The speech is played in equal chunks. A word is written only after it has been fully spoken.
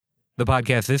The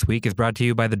podcast this week is brought to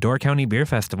you by the Door County Beer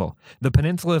Festival. The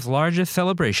peninsula's largest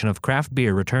celebration of craft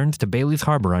beer returns to Bailey's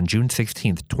Harbor on June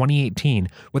 16th, 2018,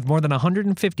 with more than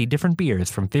 150 different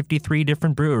beers from 53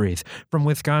 different breweries from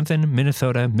Wisconsin,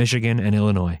 Minnesota, Michigan, and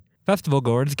Illinois. Festival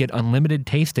goers get unlimited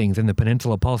tastings in the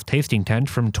Peninsula Pulse tasting tent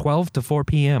from 12 to 4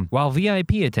 p.m., while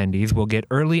VIP attendees will get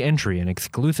early entry and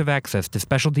exclusive access to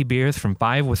specialty beers from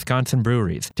 5 Wisconsin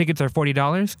breweries. Tickets are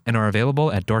 $40 and are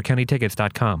available at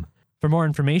doorcountytickets.com. For more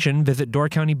information, visit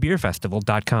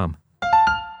doorcountybeerfestival.com.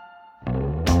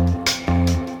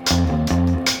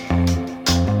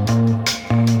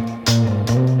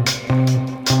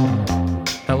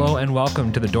 Hello and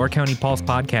welcome to the Door County Pulse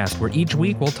podcast, where each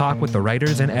week we'll talk with the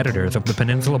writers and editors of the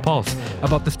Peninsula Pulse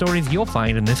about the stories you'll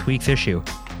find in this week's issue.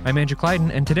 I'm Andrew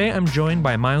Clyden, and today I'm joined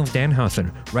by Miles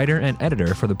Danhausen, writer and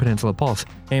editor for the Peninsula Pulse.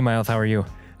 Hey Miles, how are you?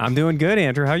 I'm doing good,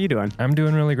 Andrew. How are you doing? I'm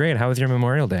doing really great. How was your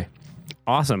Memorial Day?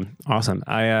 Awesome.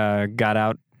 I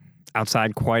got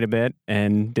outside quite a bit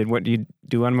and did what you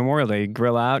do on Memorial Day. You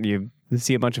grill out, you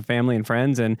see a bunch of family and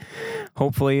friends, and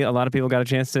hopefully a lot of people got a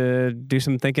chance to do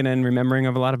some thinking and remembering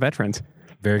of a lot of veterans.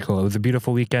 Very cool. It was a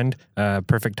beautiful weekend.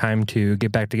 Perfect time to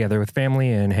get back together with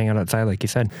family and hang out outside, like you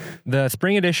said. The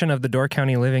spring edition of the Door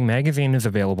County Living magazine is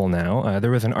available now. There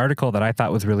was an article that I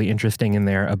thought was really interesting in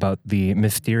there about the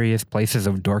mysterious places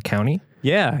of Door County.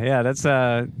 Yeah, that's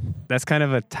kind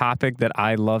of a topic that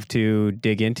I love to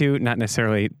dig into. Not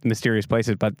necessarily mysterious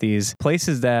places, but these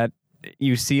places that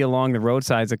you see along the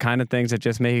roadsides, the kind of things that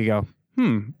just make you go,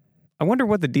 I wonder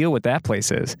what the deal with that place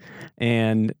is.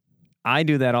 And I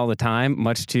do that all the time,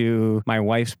 much to my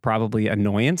wife's probably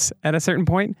annoyance at a certain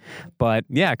point. But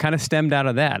yeah, it kind of stemmed out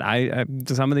of that.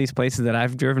 Some of these places that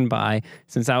I've driven by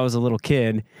since I was a little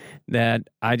kid that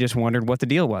I just wondered what the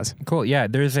deal was. Cool. Yeah,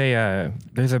 there's a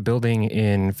building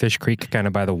in Fish Creek, kind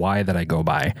of by the Y, that I go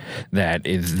by. That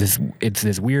is it's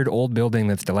this weird old building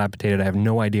that's dilapidated. I have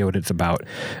no idea what it's about.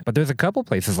 But there's a couple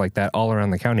places like that all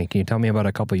around the county. Can you tell me about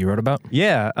a couple you wrote about?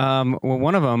 Yeah. Well,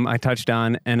 one of them I touched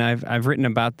on, and I've written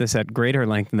about this at greater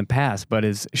length in the past, but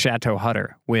is Chateau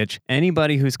Hutter, which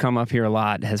anybody who's come up here a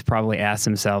lot has probably asked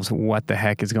themselves what the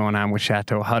heck is going on with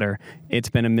Chateau Hutter. It's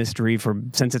been a mystery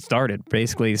since it started,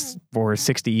 basically for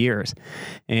 60 years.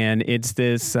 And it's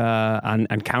this on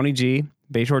County G,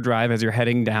 Bayshore Drive, as you're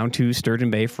heading down to Sturgeon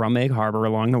Bay from Egg Harbor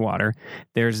along the water.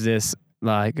 There's this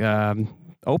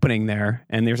opening there,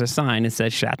 and there's a sign that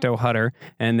says Chateau Hutter,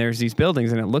 and there's these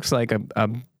buildings, and it looks like a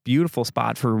beautiful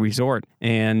spot for a resort.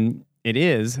 And it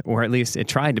is, or at least it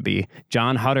tried to be.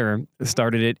 John Hutter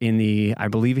started it I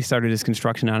believe he started his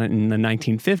construction on it in the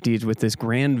 1950s with this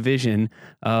grand vision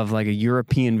of like a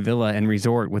European villa and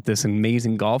resort with this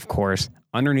amazing golf course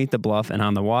underneath the bluff and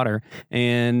on the water.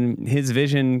 And his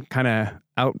vision kind of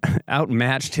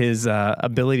outmatched his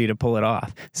ability to pull it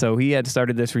off. So he had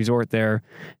started this resort there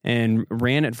and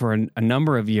ran it for a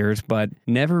number of years, but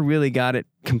never really got it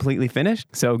completely finished.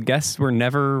 So guests were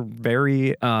never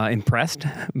very impressed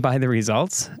by the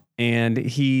results. And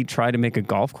he tried to make a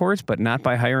golf course, but not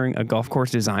by hiring a golf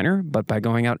course designer, but by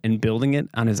going out and building it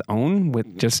on his own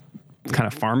with just kind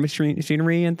of farm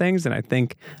machinery and things. And I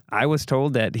think I was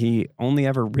told that he only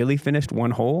ever really finished one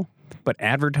hole, but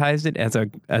advertised it as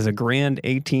a grand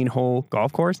 18-hole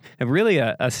golf course. A really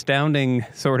astounding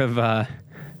sort of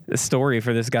story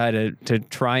for this guy to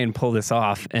try and pull this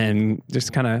off, and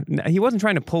just kind of, he wasn't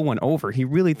trying to pull one over. He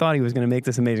really thought he was going to make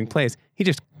this amazing place. He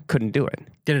just couldn't do it.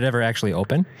 Did it ever actually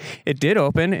open? It did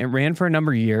open. It ran for a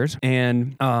number of years.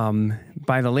 And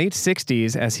by the late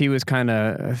 60s, as he was kind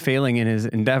of failing in his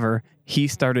endeavor, he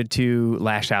started to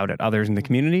lash out at others in the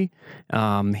community.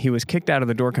 He was kicked out of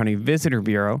the Door County Visitor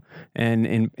Bureau. And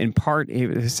in part,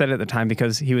 he said at the time,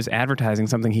 because he was advertising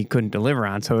something he couldn't deliver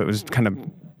on. So it was kind of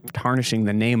tarnishing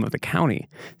the name of the county.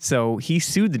 So he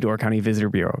sued the Door County Visitor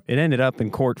Bureau. It ended up in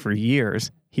court for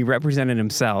years. He represented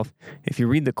himself. If you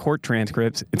read the court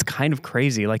transcripts, it's kind of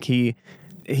crazy. Like he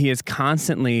is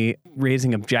constantly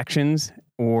raising objections,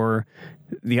 or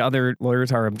the other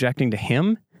lawyers are objecting to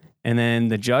him. And then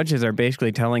the judges are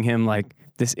basically telling him, like,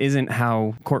 this isn't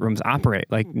how courtrooms operate.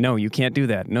 Like, no, you can't do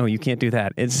that. No, you can't do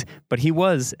that. But he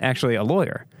was actually a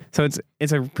lawyer. So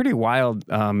it's a pretty wild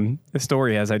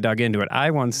story as I dug into it.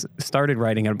 I once started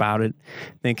writing about it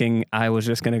thinking I was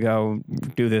just going to go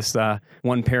do this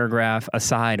one paragraph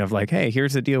aside of like, hey,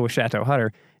 here's the deal with Chateau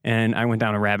Hutter. And I went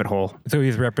down a rabbit hole. So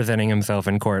he's representing himself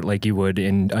in court like you would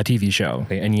in a TV show,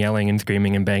 and yelling and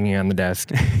screaming and banging on the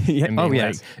desk. Yeah. Oh,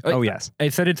 yes. Yes. I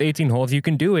said it's 18 holes. You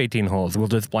can do 18 holes. We'll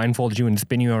just blindfold you and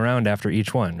spin you around after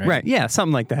each one, right? Right. Yeah,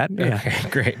 something like that. Yeah. Okay,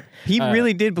 great. He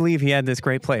really did believe he had this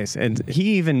great place. And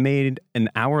he even made an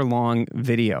hour-long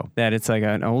video that it's like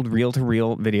an old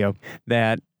reel-to-reel video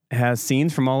that has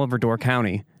scenes from all over Door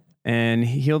County. And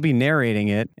he'll be narrating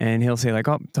it, and he'll say, like,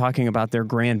 talking about their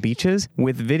grand beaches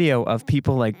with video of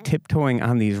people, like, tiptoeing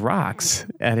on these rocks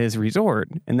at his resort.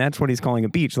 And that's what he's calling a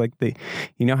beach. Like,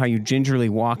 you know how you gingerly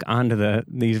walk onto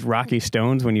these rocky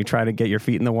stones when you try to get your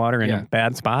feet in the water in a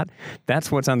bad spot?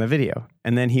 That's what's on the video.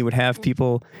 And then he would have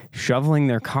people shoveling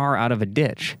their car out of a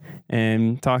ditch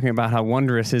and talking about how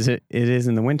wondrous it is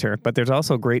in the winter. But there's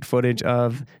also great footage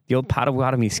of the old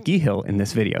Potawatomi ski hill in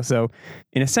this video. So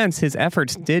in a sense, his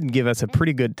efforts did give us a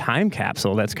pretty good time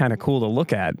capsule that's kind of cool to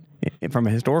look at from a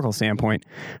historical standpoint,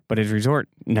 but his resort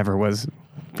never was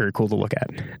very cool to look at.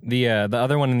 The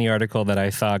other one in the article that I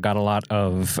saw got a lot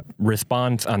of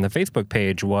response on the Facebook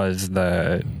page was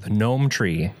the gnome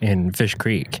tree in Fish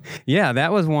Creek. Yeah,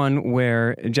 that was one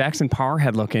where Jackson Parr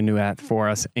had looked into that for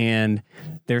us, and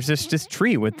there's this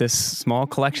tree with this small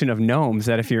collection of gnomes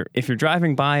that if you're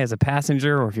driving by as a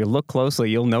passenger, or if you look closely,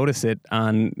 you'll notice it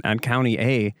on County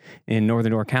A in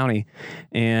Northern Door County,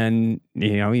 and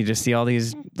you just see all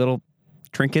these little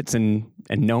trinkets and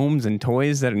gnomes and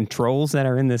toys and trolls that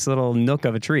are in this little nook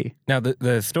of a tree. Now,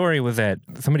 the story was that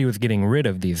somebody was getting rid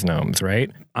of these gnomes,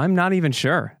 right? I'm not even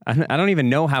sure. I don't even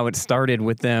know how it started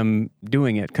with them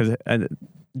doing it, because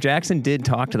Jackson did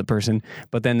talk to the person,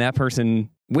 but then that person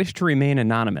wished to remain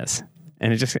anonymous.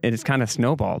 And it's kind of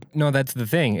snowballed. No, that's the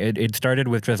thing. It started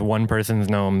with just one person's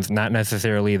gnomes, not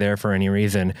necessarily there for any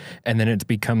reason. And then it's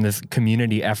become this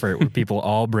community effort where people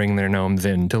all bring their gnomes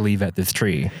in to leave at this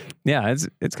tree. Yeah,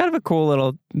 it's kind of a cool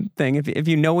little thing. If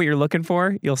you know what you're looking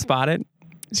for, you'll spot it.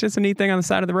 It's just a neat thing on the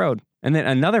side of the road. And then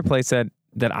another place that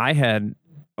I had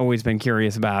always been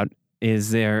curious about is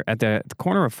there at the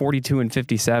corner of 42 and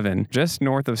 57, just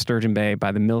north of Sturgeon Bay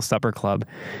by the Mill Supper Club.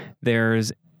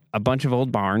 There's a bunch of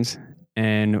old barns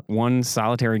and one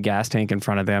solitary gas tank in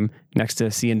front of them next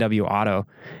to C&W Auto.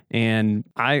 And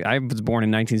I was born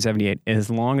in 1978. As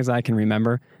long as I can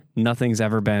remember, nothing's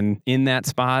ever been in that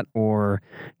spot, or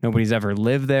nobody's ever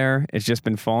lived there. It's just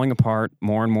been falling apart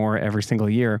more and more every single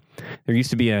year. There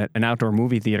used to be an outdoor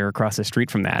movie theater across the street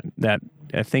from that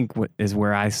I think is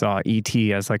where I saw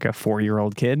E.T. as like a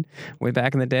 4-year-old kid way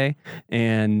back in the day.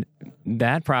 And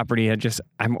that property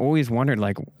I've always wondered,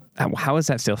 like, how is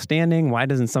that still standing? Why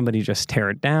doesn't somebody just tear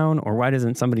it down? Or why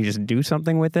doesn't somebody just do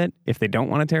something with it if they don't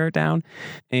want to tear it down?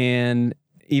 And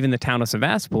even the town of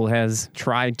Sevastopol has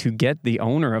tried to get the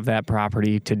owner of that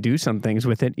property to do some things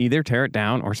with it, either tear it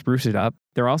down or spruce it up.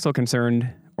 They're also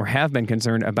concerned, or have been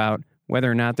concerned, about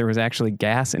whether or not there was actually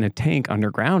gas in a tank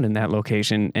underground in that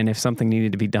location, and if something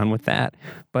needed to be done with that.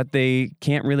 But they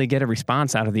can't really get a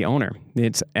response out of the owner.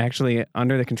 It's actually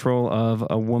under the control of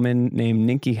a woman named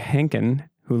Ninky Henkin,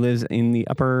 who lives in the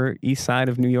Upper East Side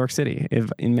of New York City,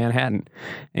 in Manhattan.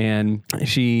 And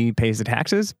she pays the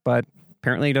taxes, but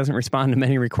apparently doesn't respond to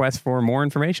many requests for more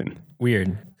information.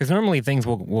 Weird. Because normally things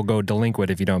will go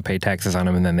delinquent if you don't pay taxes on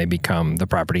them, and then they become the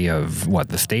property of,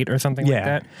 the state or something like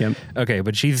that? Yep. Okay,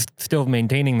 but she's still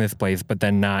maintaining this place, but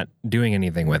then not doing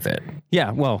anything with it.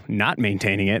 Yeah, well, not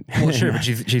maintaining it. Well, sure, but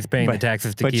she's paying the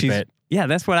taxes to keep it. Yeah,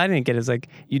 that's what I didn't get, is like,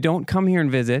 you don't come here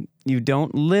and visit, you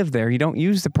don't live there, you don't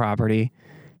use the property,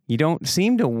 you don't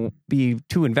seem to be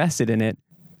too invested in it,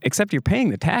 except you're paying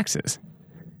the taxes.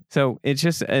 So it's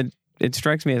just it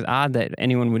strikes me as odd that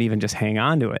anyone would even just hang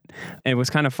on to it. And it was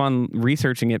kind of fun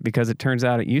researching it, because it turns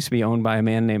out it used to be owned by a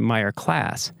man named Meyer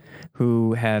Class,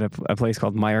 who had a place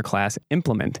called Meyer Class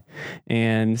Implement,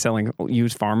 and selling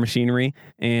used farm machinery.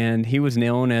 And he was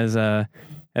known as a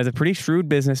pretty shrewd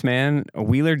businessman, a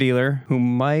wheeler dealer who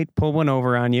might pull one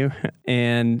over on you.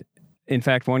 And in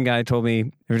fact, one guy told me,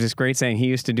 there was this great saying, he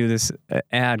used to do this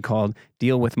ad called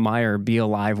 "Deal with Meyer, be a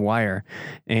live wire."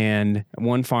 And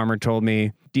one farmer told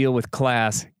me, "Deal with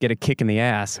Class, get a kick in the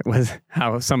ass," was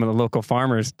how some of the local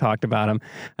farmers talked about him.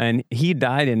 And he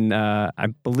died in, I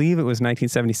believe it was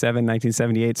 1977,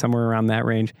 1978, somewhere around that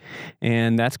range.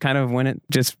 And that's kind of when it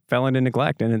just fell into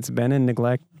neglect, and it's been in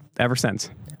neglect ever since.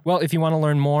 Well, if you want to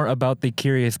learn more about the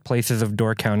curious places of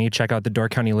Door County, check out the Door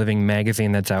County Living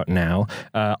magazine that's out now.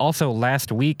 Also,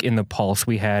 last week in the Pulse,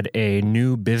 we had a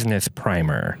new business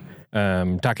primer.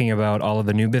 Talking about all of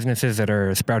the new businesses that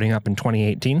are sprouting up in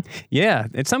 2018. Yeah,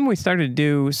 it's something we started to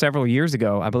do several years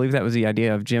ago. I believe that was the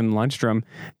idea of Jim Lundstrom,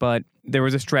 but there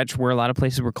was a stretch where a lot of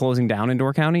places were closing down in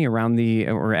Door County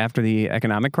after the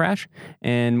economic crash.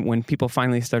 And when people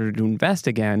finally started to invest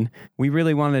again, we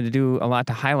really wanted to do a lot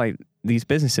to highlight these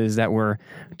businesses that were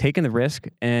taking the risk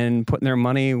and putting their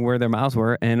money where their mouths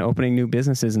were and opening new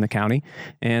businesses in the county.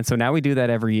 And so now we do that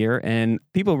every year, and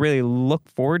people really look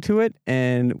forward to it.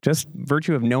 And just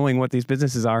virtue of knowing what these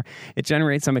businesses are, it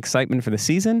generates some excitement for the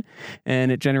season,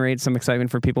 and it generates some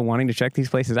excitement for people wanting to check these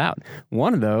places out.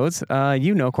 One of those,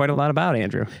 you know quite a lot about,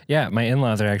 Andrew. Yeah, my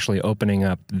in-laws are actually opening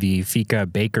up the Fika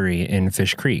Bakery in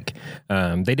Fish Creek.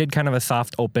 They did kind of a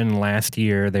soft open last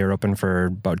year. They were open for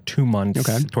about 2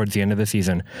 months towards the end of the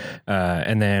season,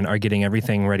 and then are getting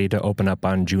everything ready to open up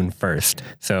on June 1st.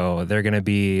 So they're going to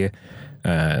be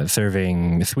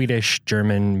serving Swedish,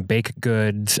 German baked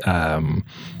goods.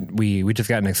 We just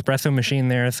got an espresso machine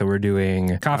there, so we're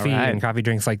doing coffee and coffee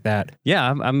drinks like that. Yeah,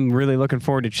 I'm really looking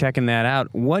forward to checking that out.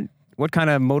 What kind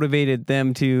of motivated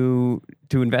them to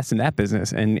invest in that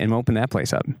business and open that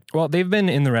place up? Well, they've been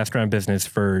in the restaurant business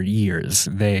for years.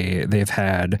 They've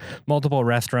had multiple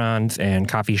restaurants and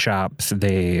coffee shops.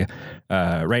 They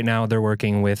right now they're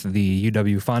working with the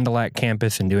UW Fond du Lac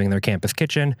campus and doing their campus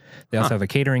kitchen. They also have a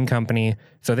catering company.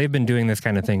 So they've been doing this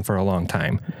kind of thing for a long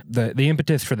time. The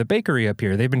impetus for the bakery up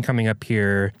here, they've been coming up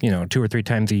here, 2 or 3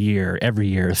 times a year, every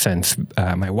year since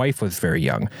my wife was very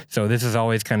young. So this has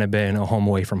always kind of been a home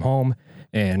away from home.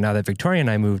 And now that Victoria and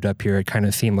I moved up here, it kind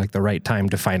of seemed like the right time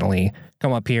to finally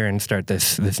come up here and start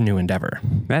this new endeavor.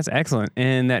 That's excellent.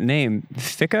 And that name,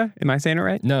 Fika, am I saying it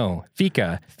right? No,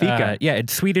 Fika. Fika. Yeah,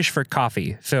 it's Swedish for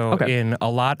coffee. So in a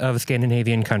lot of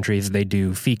Scandinavian countries, they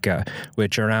do Fika,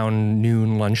 which around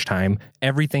noon, lunchtime,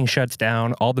 everything shuts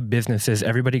down, all the businesses,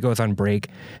 everybody goes on break,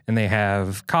 and they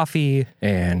have coffee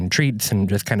and treats and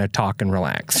just kind of talk and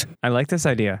relax. I like this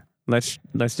idea. Let's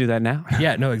do that now.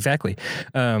 Yeah, no, exactly.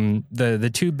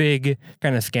 The two big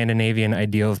kind of Scandinavian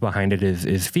ideals behind it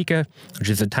is Fika, which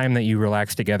is a time that you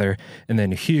relax together, and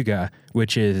then Hygge,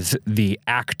 which is the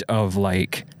act of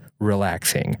like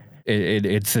relaxing.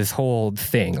 It's this whole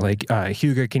thing. Like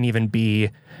Hygge can even be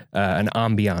an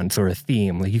ambiance or a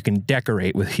theme. Like you can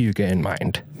decorate with Hygge in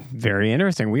mind. Very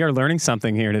interesting. We are learning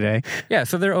something here today. Yeah,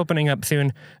 so they're opening up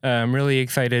soon. I'm really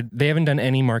excited. They haven't done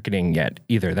any marketing yet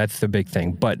either. That's the big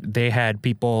thing. But they had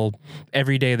people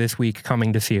every day this week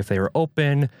coming to see if they were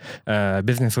open.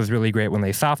 Business was really great when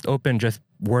they soft opened, just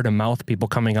word of mouth, people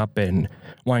coming up and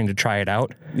wanting to try it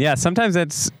out. Yeah, sometimes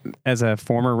it's, as a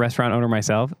former restaurant owner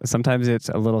myself, sometimes it's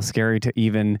a little scary to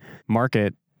even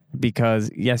market because,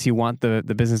 yes, you want the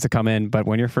business to come in, but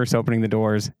when you're first opening the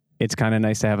doors, it's kind of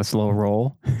nice to have a slow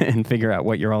roll and figure out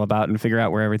what you're all about and figure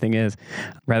out where everything is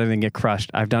rather than get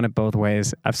crushed. I've done it both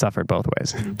ways. I've suffered both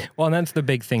ways. Well, and that's the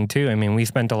big thing, too. I mean, we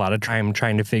spent a lot of time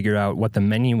trying to figure out what the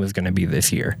menu was going to be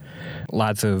this year.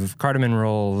 Lots of cardamom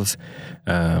rolls,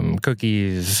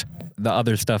 cookies, the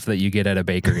other stuff that you get at a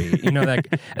bakery.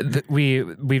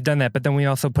 We've done that, but then we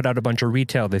also put out a bunch of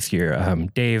retail this year.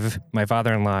 Dave, my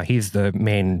father-in-law, he's the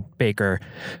main baker.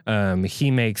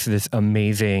 He makes this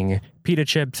amazing pita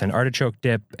chips and artichoke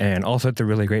dip and all sorts of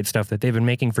really great stuff that they've been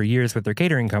making for years with their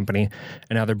catering company,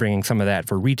 and now they're bringing some of that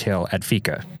for retail at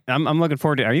Fika. I'm looking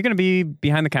forward to it. Are you going to be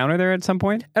behind the counter there at some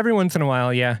point? Every once in a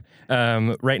while, yeah.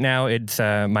 Right now, it's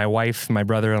my wife, my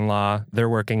brother-in-law. They're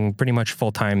working pretty much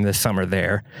full-time this summer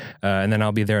there, and then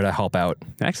I'll be there to help out.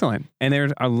 Excellent. And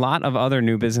there's a lot of other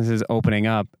new businesses opening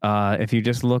up. If you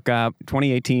just look up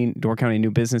 2018 Door County new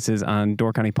businesses on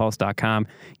doorcountypulse.com,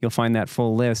 you'll find that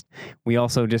full list. We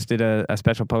also just did a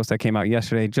special post that came out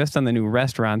yesterday just on the new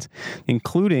restaurants,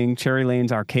 including Cherry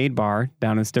Lane's Arcade Bar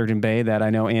down in Sturgeon Bay that I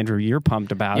know, Andrew, you're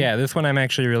pumped about. Yeah, this one I'm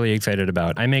actually really excited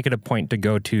about. I make it a point to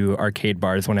go to arcade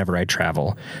bars whenever I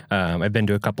travel. I've been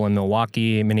to a couple in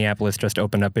Milwaukee. Minneapolis just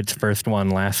opened up its first one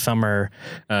last summer.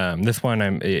 This one,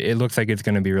 it looks like it's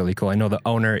going to be really cool. I know the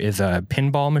owner is a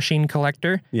pinball machine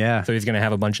collector. Yeah. So he's going to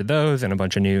have a bunch of those and a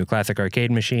bunch of new classic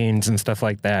arcade machines and stuff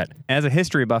like that. As a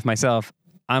history buff myself,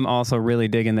 I'm also really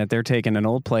digging that they're taking an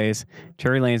old place,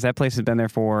 Cherry Lanes. That place has been there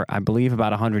for, I believe,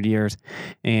 about 100 years,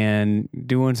 and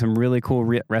doing some really cool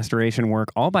restoration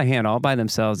work, all by hand, all by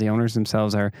themselves. The owners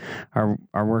themselves are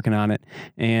working on it,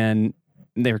 and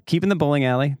they're keeping the bowling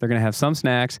alley. They're going to have some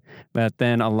snacks, but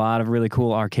then a lot of really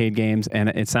cool arcade games. And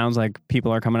it sounds like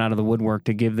people are coming out of the woodwork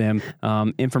to give them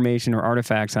information or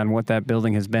artifacts on what that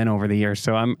building has been over the years.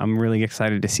 So I'm really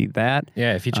excited to see that.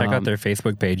 Yeah, if you check out their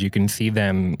Facebook page, you can see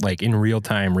them like in real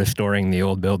time restoring the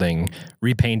old building,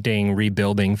 repainting,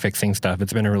 rebuilding, fixing stuff.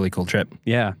 It's been a really cool trip.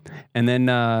 Yeah. And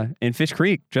then in Fish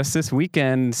Creek, just this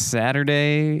weekend,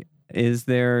 Saturday is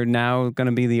there now going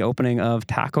to be the opening of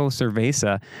Taco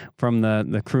Cerveza from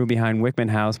the crew behind Wickman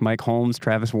House. Mike Holmes,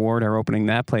 Travis Ward are opening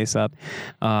that place up.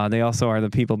 They also are the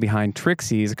people behind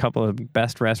Trixie's, a couple of the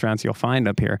best restaurants you'll find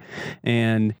up here.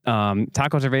 And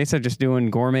Taco Cerveza just doing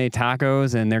gourmet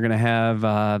tacos, and they're going to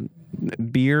have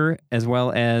beer as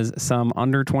well as some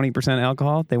under 20%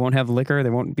 alcohol. They won't have liquor. They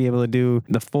won't be able to do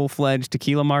the full-fledged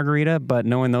tequila margarita, but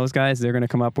knowing those guys, they're going to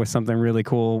come up with something really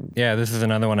cool. Yeah, this is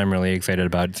another one I'm really excited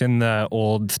about. It's in the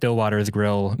old Stillwater's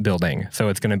Grill building, so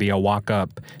it's going to be a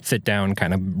walk-up, sit-down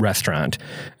kind of restaurant.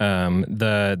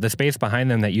 The space behind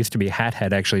them that used to be Hat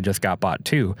Head actually just got bought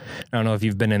too. I don't know if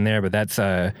you've been in there, but that's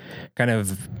kind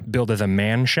of billed as a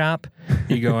man shop.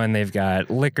 You go in, they've got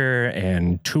liquor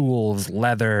and tools,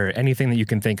 leather, anything that you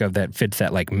can think of that fits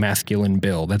that like masculine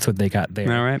bill. That's what they got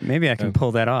there. All right, maybe I can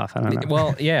pull that off. I don't know.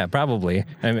 Well, yeah, probably.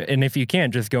 And if you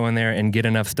can't, just go in there and get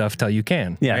enough stuff till you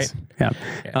can. Yes. Right?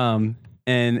 Yeah.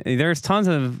 And there's tons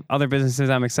of other businesses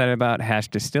I'm excited about. Hash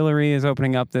Distillery is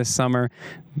opening up this summer.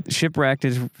 Shipwrecked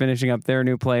is finishing up their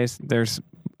new place. There's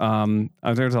a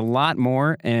lot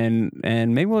more, and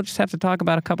maybe we'll just have to talk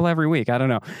about a couple every week. I don't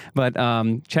know. But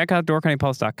check out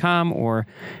doorcountypulse.com or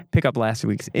pick up last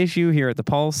week's issue here at the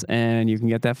Pulse, and you can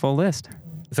get that full list.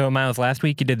 So, Miles, last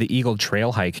week you did the Eagle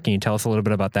Trail hike. Can you tell us a little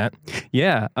bit about that?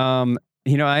 Yeah. I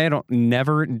had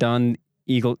never done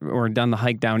the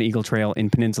hike down Eagle Trail in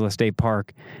Peninsula State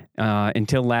Park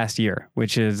until last year,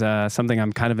 which is something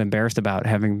I'm kind of embarrassed about,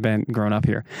 having grown up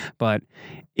here. But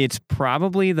it's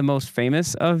probably the most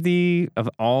famous of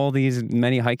all these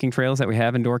many hiking trails that we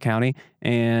have in Door County,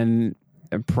 and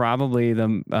probably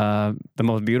the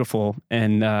most beautiful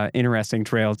and interesting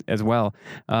trail as well.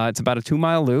 It's about a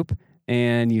 2-mile loop.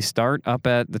 And you start up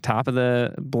at the top of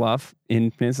the bluff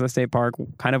in Peninsula State Park,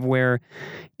 kind of where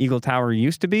Eagle Tower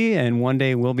used to be and one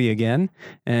day will be again.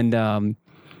 And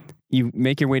you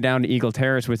make your way down to Eagle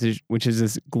Terrace, which is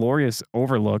this glorious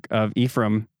overlook of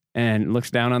Ephraim, and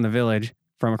looks down on the village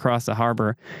from across the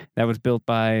harbor. That was built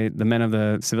by the men of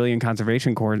the Civilian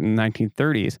Conservation Corps in the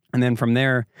 1930s. And then from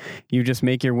there, you just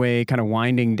make your way kind of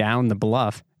winding down the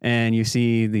bluff, and you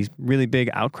see these really big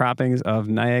outcroppings of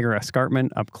Niagara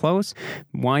Escarpment up close.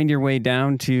 Wind your way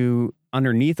down to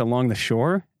underneath along the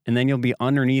shore, and then you'll be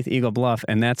underneath Eagle Bluff,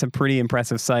 and that's a pretty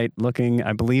impressive sight looking.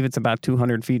 I believe it's about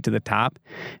 200 feet to the top,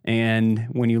 and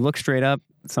when you look straight up,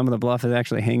 some of the bluff is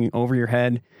actually hanging over your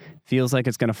head. Feels like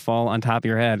it's going to fall on top of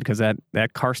your head, because that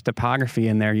karst topography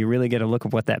in there, you really get a look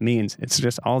of what that means. It's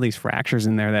just all these fractures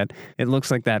in there that it looks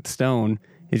like that stone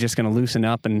is just going to loosen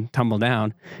up and tumble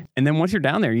down. And then once you're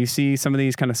down there, you see some of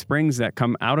these kind of springs that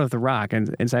come out of the rock.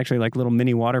 And it's actually like little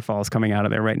mini waterfalls coming out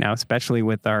of there right now, especially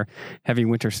with our heavy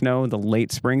winter snow, the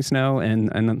late spring snow,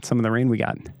 and some of the rain we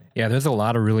got. Yeah, there's a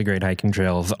lot of really great hiking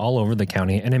trails all over the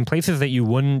county, and in places that you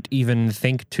wouldn't even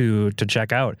think to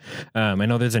check out. I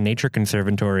know there's a nature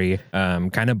conservatory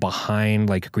kind of behind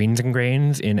like Greens and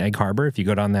Grains in Egg Harbor, if you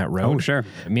go down that road. Oh, sure.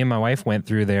 Me and my wife went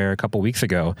through there a couple weeks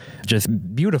ago. Just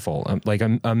beautiful,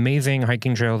 amazing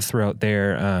hiking trails throughout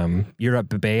there.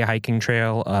 Europe Bay hiking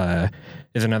trail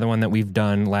is another one that we've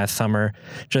done last summer.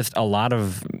 Just a lot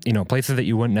of, places that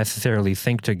you wouldn't necessarily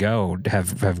think to go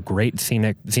have great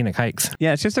scenic hikes.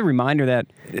 Yeah, it's just a reminder that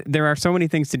there are so many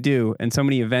things to do and so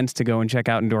many events to go and check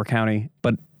out in Door County,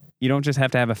 but you don't just have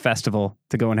to have a festival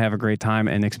to go and have a great time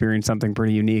and experience something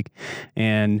pretty unique.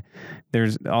 And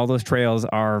there's all those trails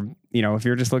are, if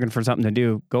you're just looking for something to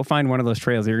do, go find one of those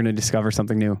trails. You're going to discover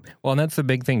something new. Well, and that's the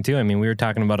big thing too. I mean, we were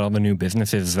talking about all the new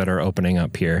businesses that are opening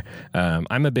up here.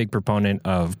 I'm a big proponent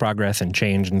of progress and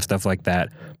change and stuff like that.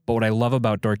 But what I love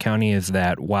about Door County is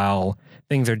that while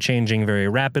things are changing very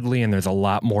rapidly and there's a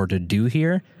lot more to do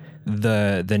here,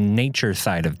 the nature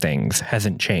side of things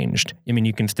hasn't changed. I mean,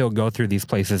 you can still go through these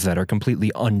places that are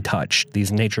completely untouched,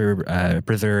 these nature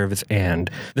preserves and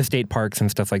the state parks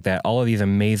and stuff like that. All of these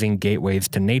amazing gateways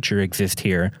to nature exist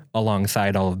here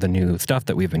alongside all of the new stuff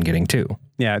that we've been getting too.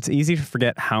 Yeah, it's easy to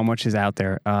forget how much is out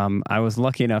there. I was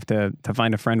lucky enough to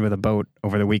find a friend with a boat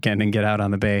over the weekend and get out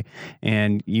on the bay.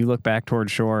 And you look back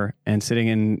towards shore and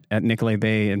sitting at Nicolet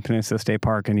Bay in Peninsula State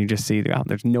Park, and you just see,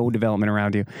 there's no development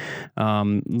around you.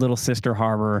 Little Sister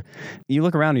Harbor. You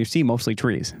look around and you see mostly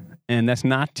trees. And that's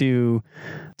not to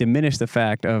diminish the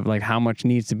fact of like how much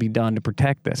needs to be done to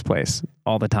protect this place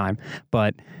all the time.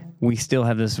 But we still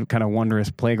have this kind of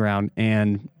wondrous playground.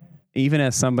 And even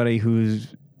as somebody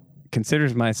who's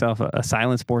considers myself a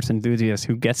silent sports enthusiast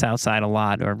who gets outside a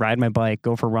lot or ride my bike,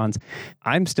 go for runs,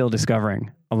 I'm still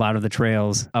discovering a lot of the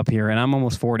trails up here, and I'm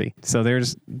almost 40. So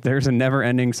there's a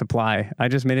never-ending supply. I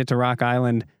just made it to Rock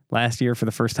Island last year for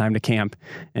the first time to camp,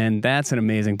 and that's an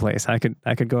amazing place. I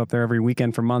could go up there every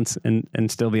weekend for months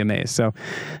and still be amazed. So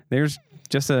there's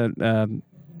just a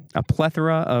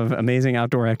plethora of amazing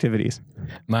outdoor activities.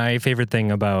 My favorite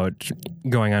thing about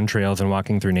going on trails and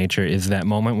walking through nature is that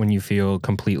moment when you feel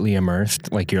completely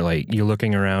immersed, like you're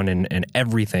looking around and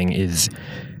everything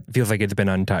feels like it's been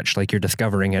untouched, like you're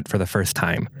discovering it for the first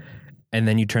time. And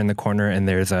then you turn the corner and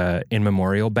there's a in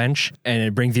memorial bench, and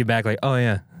it brings you back like, oh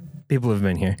yeah, people have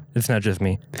been here. It's not just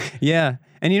me. Yeah.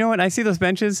 And you know what? I see those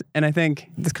benches and I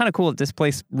think it's kind of cool that this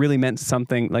place really meant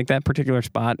something. Like that particular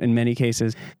spot in many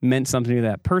cases meant something to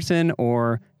that person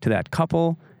or to that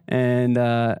couple. And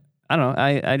I don't know.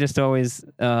 I just always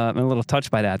am a little touched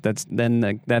by that. That's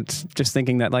just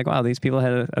thinking that like, wow, these people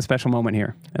had a special moment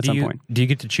here at some point. Do you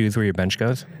get to choose where your bench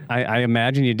goes? I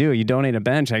imagine you do. You donate a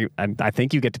bench. I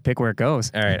think you get to pick where it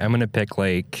goes. All right. I'm going to pick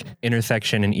like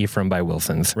intersection and Ephraim by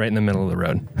Wilson's, right in the middle of the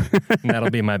road. And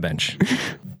that'll be my bench.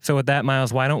 So with that,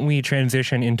 Miles, why don't we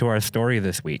transition into our story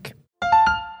this week?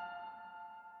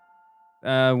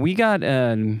 We got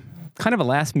kind of a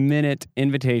last-minute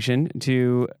invitation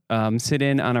to sit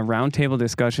in on a roundtable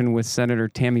discussion with Senator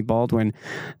Tammy Baldwin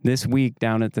this week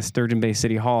down at the Sturgeon Bay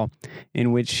City Hall,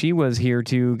 in which she was here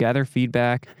to gather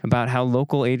feedback about how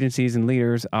local agencies and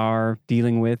leaders are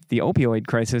dealing with the opioid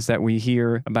crisis that we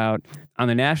hear about on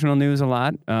the national news a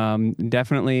lot.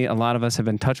 Definitely a lot of us have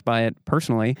been touched by it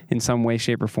personally in some way,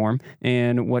 shape, or form.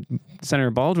 And what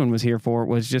Senator Baldwin was here for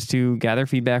was just to gather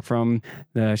feedback from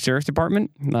the Sheriff's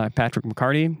Department, Patrick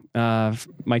McCarty,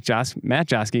 Matt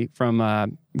Joski from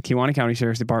Kewaunee County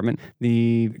Sheriff's Department,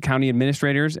 the county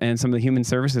administrators, and some of the human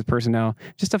services personnel,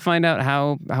 just to find out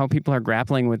how people are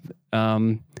grappling with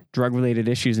drug-related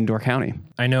issues in Door County.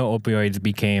 I know opioids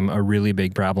became a really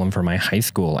big problem for my high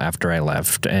school after I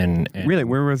left. And really,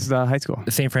 where was high school?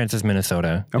 St. Francis,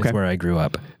 Minnesota is where I grew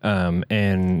up.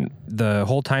 And the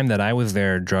whole time that I was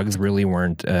there, drugs really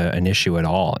weren't an issue at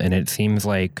all. And it seems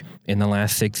like in the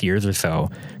last 6 years or so,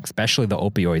 especially the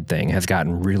opioid thing has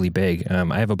gotten really big.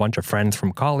 I have a bunch of friends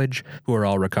from college who are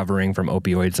all recovering from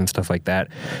opioids and stuff like that.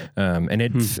 And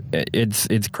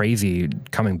it's crazy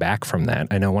coming back from that.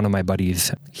 I know one of my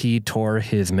buddies, he tore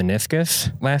his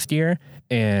meniscus last year,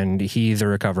 and he's a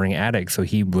recovering addict, so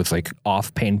he was like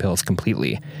off pain pills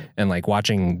completely. And like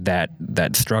watching that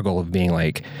struggle of being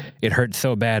like, it hurts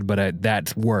so bad, but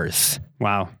that's worse.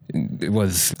 Wow. It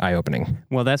was eye-opening.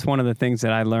 Well, that's one of the things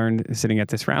that I learned sitting at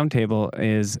this roundtable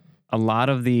is a lot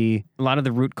of the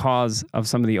root cause of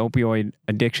some of the opioid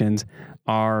addictions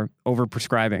are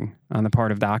overprescribing on the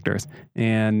part of doctors.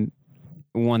 And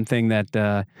one thing that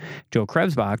Joe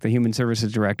Krebsbach, the Human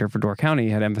Services Director for Door County,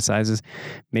 had emphasized is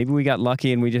maybe we got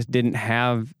lucky and we just didn't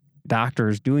have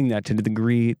doctors doing that to the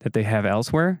degree that they have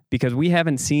elsewhere, because nobody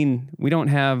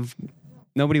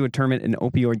would term it an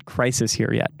opioid crisis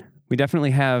here yet. We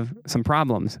definitely have some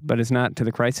problems, but it's not to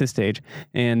the crisis stage.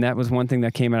 And that was one thing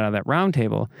that came out of that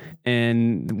roundtable.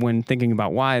 And when thinking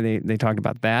about why, they talked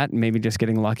about that, maybe just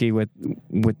getting lucky with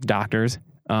doctors,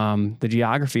 the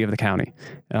geography of the county,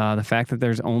 the fact that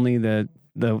there's only the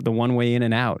one way in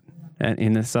and out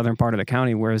in the southern part of the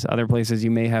county, whereas other places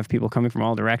you may have people coming from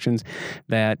all directions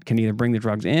that can either bring the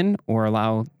drugs in or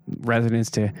allow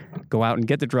residents to go out and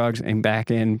get the drugs and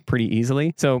back in pretty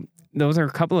easily. So those are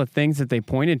a couple of things that they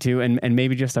pointed to, and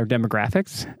maybe just our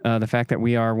demographics, the fact that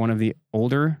we are one of the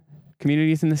older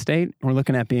communities in the state. We're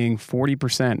looking at being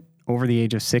 40% over the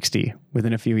age of 60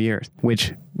 within a few years,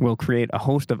 which will create a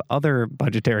host of other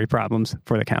budgetary problems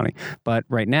for the county. But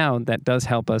right now, that does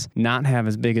help us not have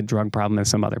as big a drug problem as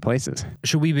some other places.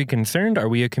 Should we be concerned? Are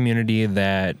we a community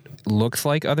that looks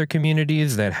like other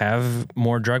communities that have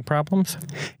more drug problems?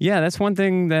 Yeah, that's one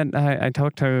thing that I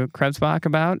talked to Krebsbach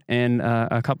about and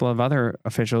a couple of other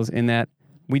officials, in that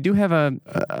we do have an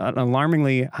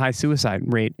alarmingly high suicide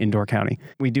rate in Door County.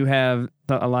 We do have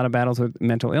a lot of battles with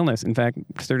mental illness. In fact,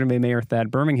 Sturgeon Bay Mayor Thad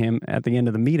Birmingham, at the end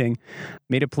of the meeting,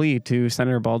 made a plea to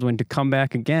Senator Baldwin to come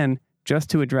back again just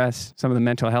to address some of the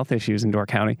mental health issues in Door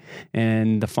County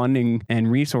and the funding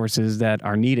and resources that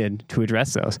are needed to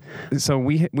address those. So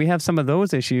we have some of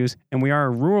those issues, and we are a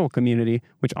rural community,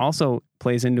 which also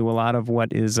plays into a lot of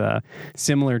what is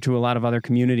similar to a lot of other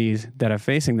communities that are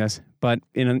facing this. But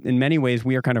in many ways,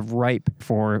 we are kind of ripe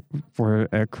for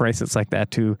a crisis like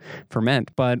that to ferment.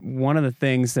 But one of the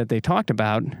things that they talked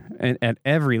about at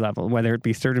every level, whether it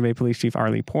be Sturgeon Bay Police Chief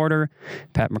Arlie Porter,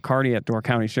 Pat McCarty at Door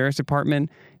County Sheriff's Department,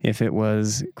 if it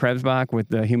was Krebsbach with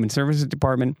the Human Services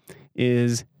Department,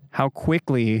 is how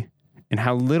quickly and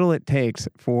how little it takes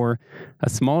for a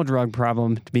small drug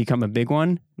problem to become a big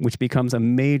one, which becomes a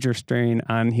major strain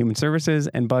on human services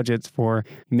and budgets for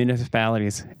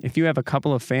municipalities. If you have a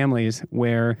couple of families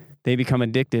where they become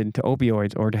addicted to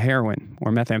opioids or to heroin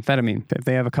or methamphetamine, if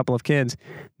they have a couple of kids,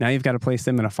 now you've got to place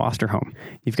them in a foster home.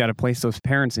 You've got to place those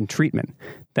parents in treatment.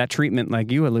 That treatment,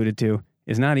 like you alluded to,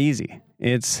 is not easy.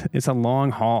 It's a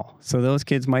long haul. So those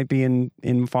kids might be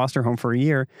in foster home for a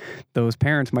year. Those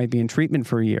parents might be in treatment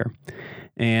for a year.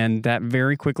 And that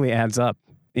very quickly adds up.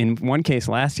 In one case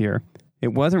last year, it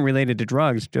wasn't related to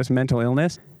drugs, just mental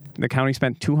illness. The county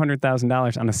spent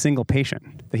 $200,000 on a single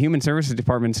patient. The Human Services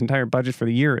Department's entire budget for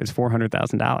the year is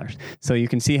 $400,000. So you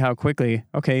can see how quickly,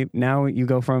 okay, now you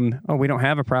go from, oh, we don't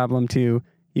have a problem to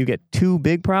you get two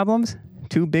big problem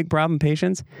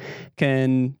patients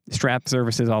can strap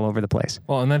services all over the place.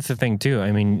 Well, and that's the thing too.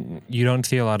 I mean, you don't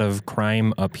see a lot of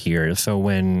crime up here. So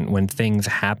when things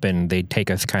happen, they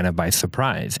take us kind of by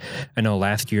surprise. I know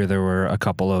last year there were a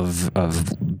couple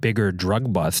of bigger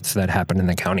drug busts that happened in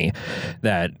the county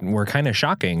that were kind of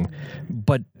shocking,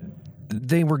 but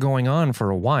they were going on for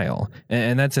a while.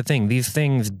 And that's the thing. These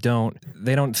things don't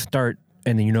start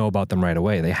and you know about them right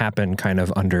away. They happen kind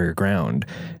of underground.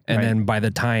 And then by the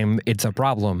time it's a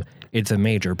problem, it's a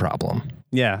major problem.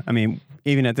 Yeah. I mean,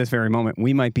 even at this very moment,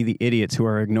 we might be the idiots who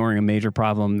are ignoring a major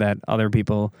problem that other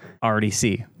people already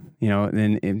see. You know,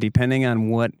 and depending on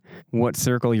what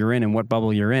circle you're in and what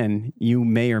bubble you're in, you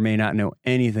may or may not know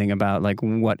anything about like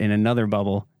what in another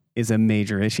bubble is a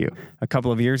major issue. A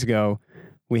couple of years ago,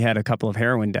 we had a couple of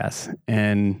heroin deaths,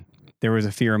 and there was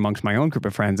a fear amongst my own group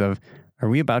of friends of, are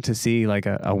we about to see like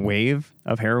a wave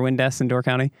of heroin deaths in Door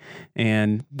County?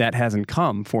 And that hasn't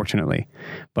come, fortunately.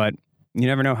 But you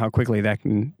never know how quickly that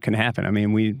can happen. I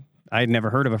mean, I'd never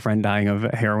heard of a friend dying of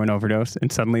a heroin overdose,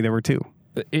 and suddenly there were two.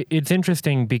 It's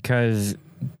interesting because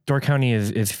Door County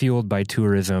is fueled by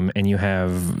tourism, and you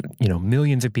have,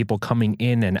 millions of people coming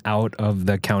in and out of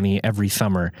the county every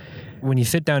summer. When you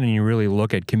sit down and you really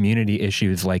look at community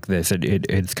issues like this,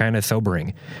 it's kind of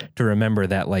sobering to remember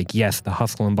that, like, yes, the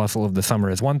hustle and bustle of the summer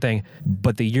is one thing,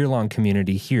 but the year-long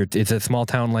community here, it's a small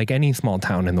town like any small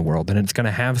town in the world, and it's going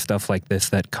to have stuff like this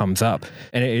that comes up.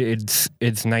 And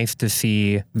it's nice to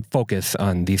see focus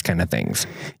on these kind of things.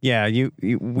 Yeah,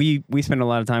 we spend a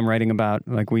lot of time writing about,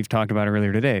 like we've talked about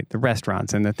earlier today, the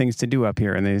restaurants and the things to do up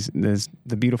here, and there's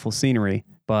the beautiful scenery,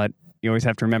 but you always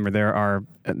have to remember there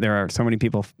are so many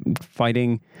people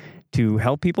fighting to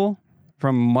help people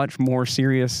from much more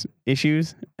serious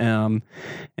issues, and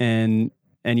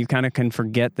you kind of can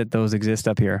forget that those exist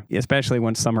up here, especially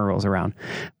when summer rolls around.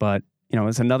 But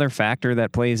it's another factor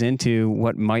that plays into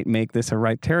what might make this a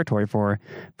ripe territory for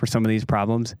some of these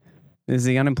problems is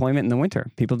the unemployment in the winter.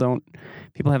 People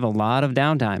have a lot of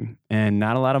downtime and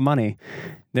not a lot of money.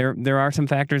 There are some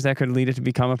factors that could lead it to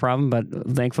become a problem, but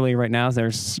thankfully right now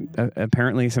there's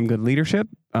apparently some good leadership,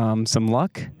 some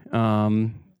luck,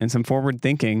 and some forward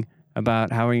thinking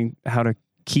about how to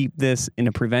keep this in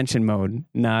a prevention mode,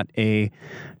 not a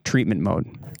treatment mode.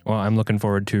 Well, I'm looking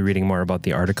forward to reading more about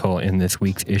the article in this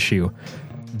week's issue.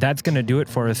 That's going to do it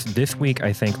for us this week,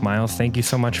 I think. Miles, thank you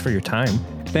so much for your time.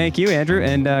 Thank you, Andrew,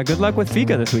 and good luck with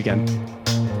FICA this weekend.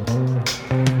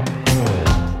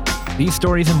 These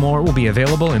stories and more will be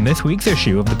available in this week's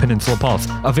issue of the Peninsula Pulse,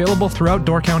 available throughout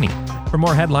Door County. For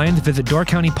more headlines, visit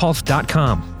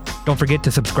doorcountypulse.com. Don't forget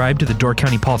to subscribe to the Door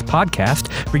County Pulse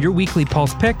podcast for your weekly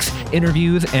Pulse picks,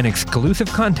 interviews, and exclusive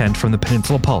content from the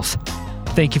Peninsula Pulse.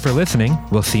 Thank you for listening.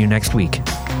 We'll see you next week.